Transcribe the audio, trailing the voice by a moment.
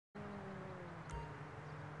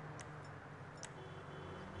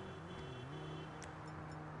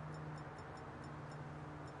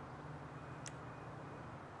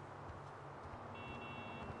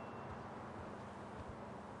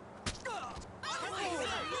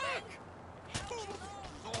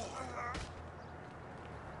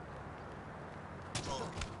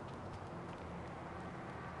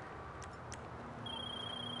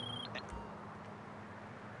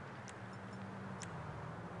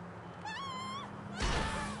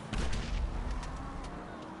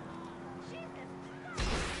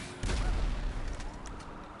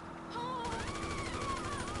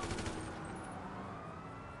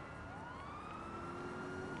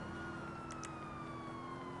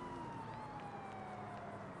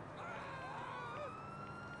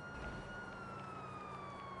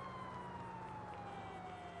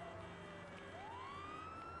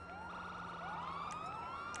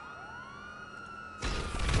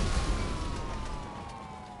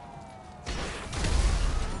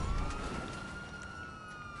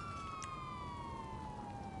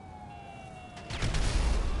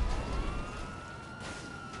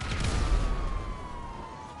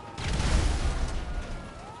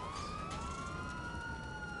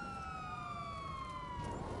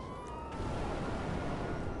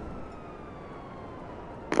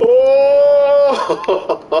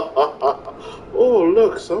Oh,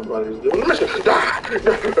 look, somebody's doing a mission.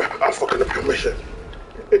 I fucking up your mission.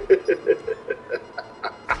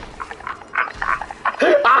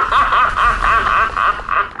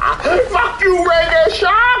 Fuck you, Reggae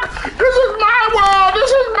Shark! This is my world!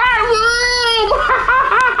 This is my room!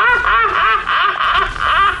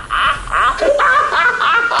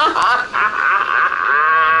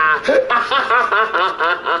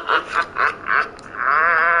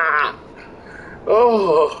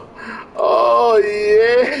 Oh, oh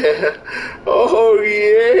yeah, oh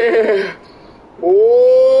yeah, oh,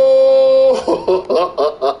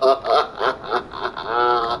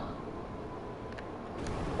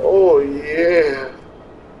 oh yeah.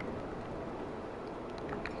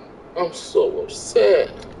 I'm so upset.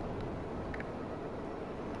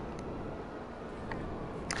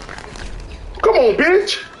 Come on,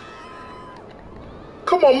 bitch.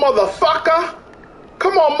 Come on, motherfucker.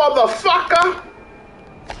 Come on, motherfucker.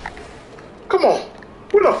 Come on.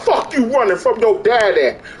 Where the fuck you running from your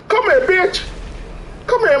daddy? Come here, bitch.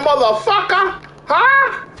 Come here, motherfucker.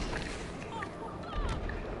 Huh?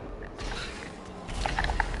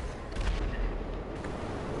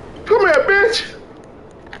 Come here, bitch.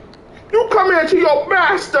 You come here to your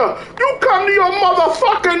master. You come to your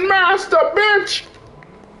motherfucking master, bitch.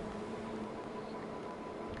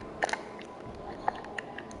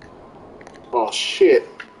 Oh, shit.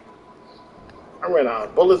 I ran out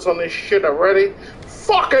of bullets on this shit already.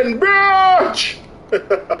 Fucking bitch! I'm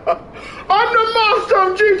the master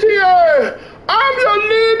of GTA! I'm your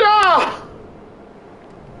leader!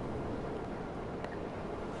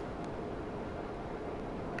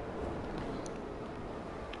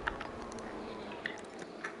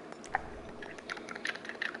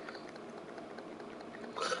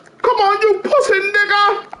 Come on, you pussy nigga!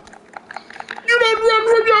 You don't run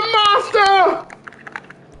from your master!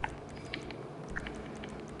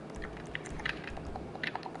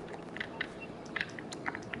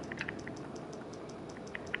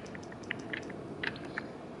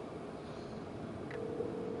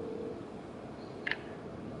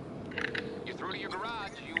 You're through to your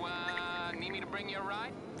garage. You need me to bring you a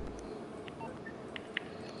ride?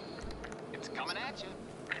 It's coming at you.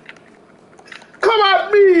 Come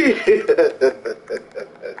at me!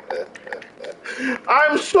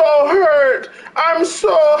 I'm so hurt. I'm so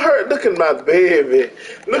hurt. Look at my baby.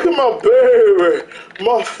 Look at my baby.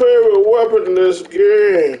 My favorite weapon in this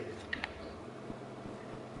game.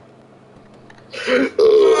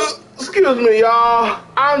 Excuse me, y'all.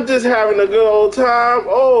 I'm just having a good old time.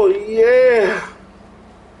 Oh, yeah.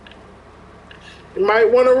 You might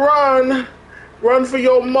want to run. Run for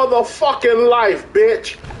your motherfucking life,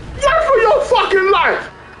 bitch. Run for your fucking life.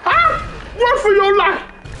 Huh? Run for your life.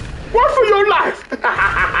 Run for your life.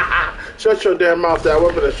 Shut your damn mouth. That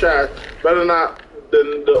weapon is trash. Better not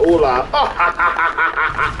than the Ula.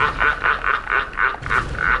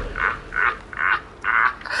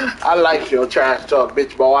 I like your trash talk,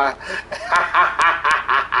 bitch boy.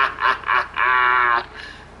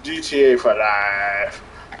 GTA for life.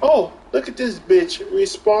 Oh, look at this bitch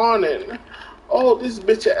respawning. Oh, this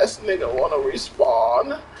bitch ass nigga wanna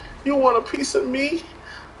respawn. You want a piece of me?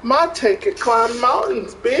 My tank can climb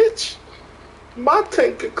mountains, bitch. My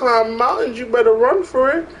tank can climb mountains. You better run for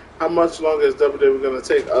it. How much longer is WWE gonna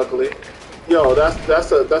take, ugly? Yo,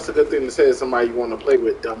 that's a good thing to say to somebody you want to play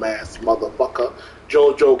with, dumbass motherfucker.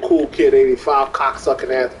 JoJo Cool Kid 85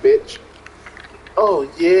 cocksucking ass bitch. Oh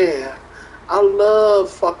yeah, I love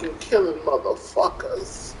fucking killing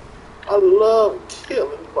motherfuckers. I love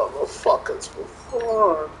killing motherfuckers for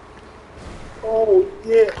fun. Oh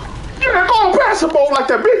yeah. You're not gonna pass the mode like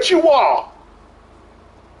the bitch you are.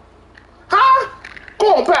 Huh?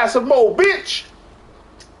 Go on pass the mode, bitch.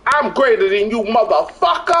 I'm greater than you,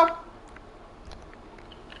 motherfucker.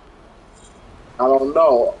 I don't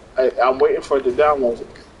know. I'm waiting for it to download.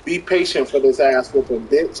 Be patient for this ass whooping,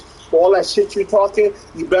 bitch. For all that shit you talking,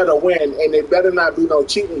 you better win. And it better not be no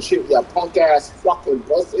cheating shit, you punk ass fucking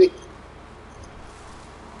pussy.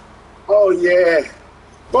 Oh yeah.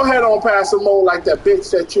 Go ahead on passive mode like that bitch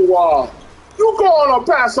that you are. You go on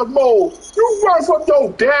passive mode. You run from your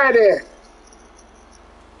daddy.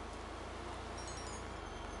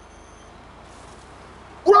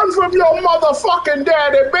 Run from your motherfucking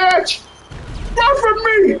daddy, bitch. Run from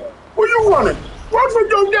me. Where you running? Run from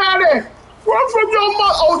your daddy. Run from your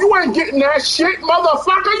mother. Oh, you ain't getting that shit,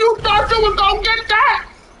 motherfucker. You thought you was gonna get that?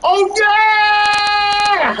 Oh,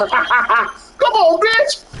 yeah. Come on,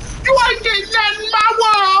 bitch. You ain't getting that in my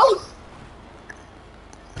world.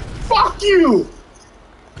 Fuck you.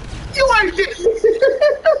 You ain't getting.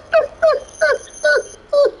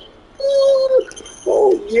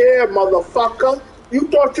 Oh, yeah, motherfucker. You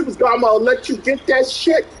thought you was gonna let you get that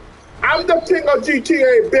shit? I'm the king of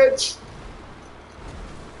GTA, bitch.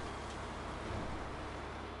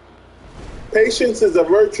 Patience is a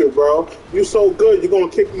virtue, bro. You so good, you're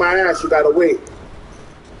gonna kick my ass. You gotta wait.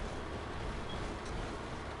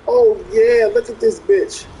 Oh yeah, look at this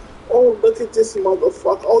bitch. Oh, look at this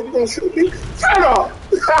motherfucker. Oh, you gonna shoot me? Shut up!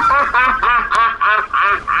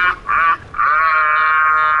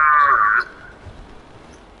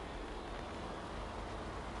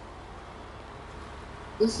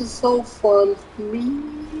 This is so fun for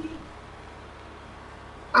me.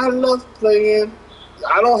 I love playing.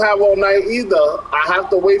 I don't have all night either. I have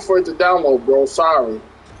to wait for it to download, bro. Sorry.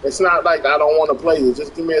 It's not like I don't want to play it.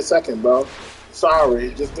 Just give me a second, bro.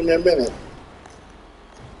 Sorry. Just give me a minute.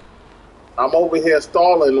 I'm over here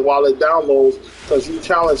stalling while it downloads because you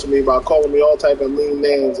challenged me by calling me all type of mean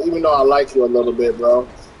names, even though I like you a little bit, bro.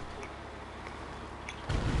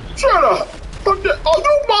 Shut up! Oh, you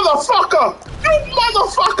motherfucker! You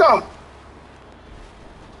motherfucker!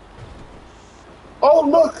 Oh,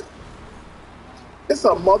 look. It's a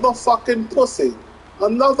motherfucking pussy.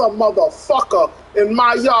 Another motherfucker in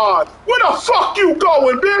my yard. Where the fuck you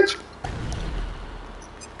going, bitch?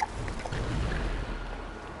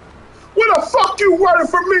 Where the fuck you running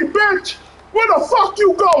from me, bitch? Where the fuck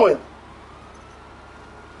you going?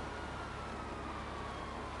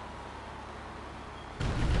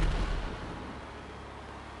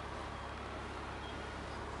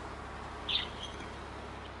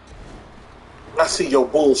 I see your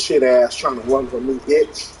bullshit ass trying to run from me,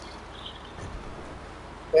 bitch.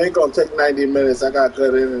 It ain't gonna take 90 minutes. I got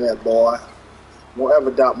good internet, boy. Won't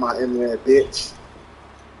ever doubt my internet, bitch.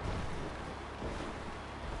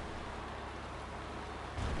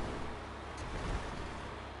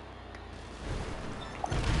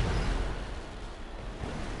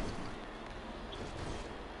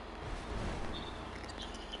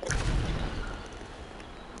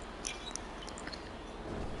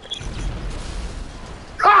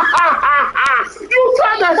 You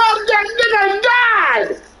trying to help that nigga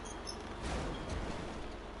die!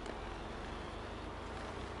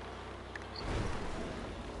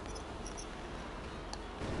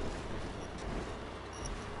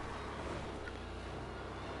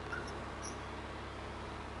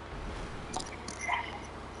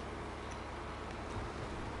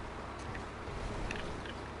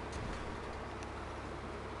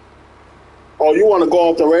 Oh, you want to go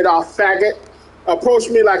off the radar, faggot? Approach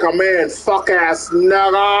me like a man, fuck ass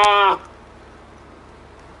nigga.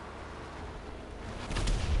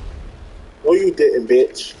 No, you didn't,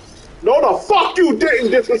 bitch. No, the fuck you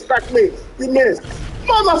didn't disrespect me. You missed.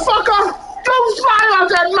 Motherfucker, don't fly out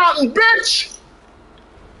that mountain, bitch.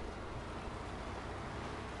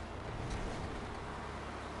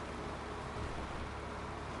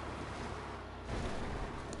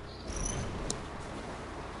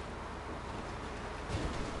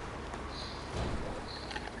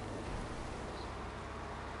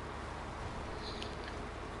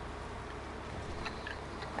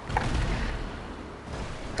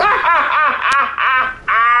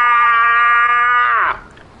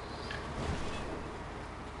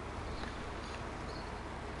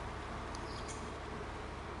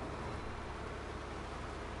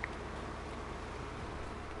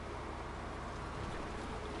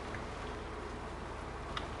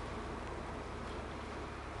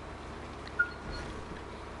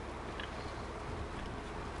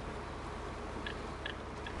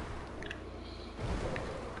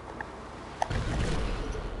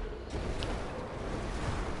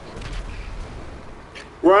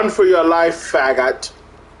 Run for your life, faggot.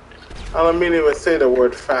 I don't mean even say the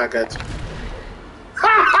word faggot.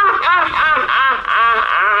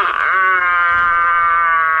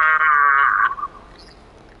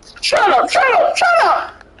 Shut up, shut up, shut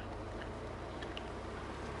up!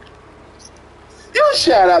 You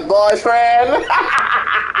shut up, boyfriend!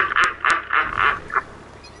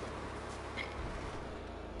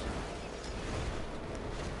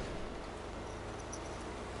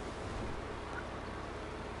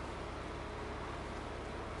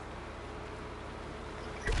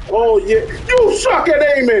 Oh yeah, you suck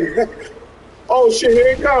at aiming! Oh shit, here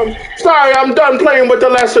it comes. Sorry, I'm done playing with the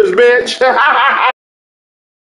lessers, bitch.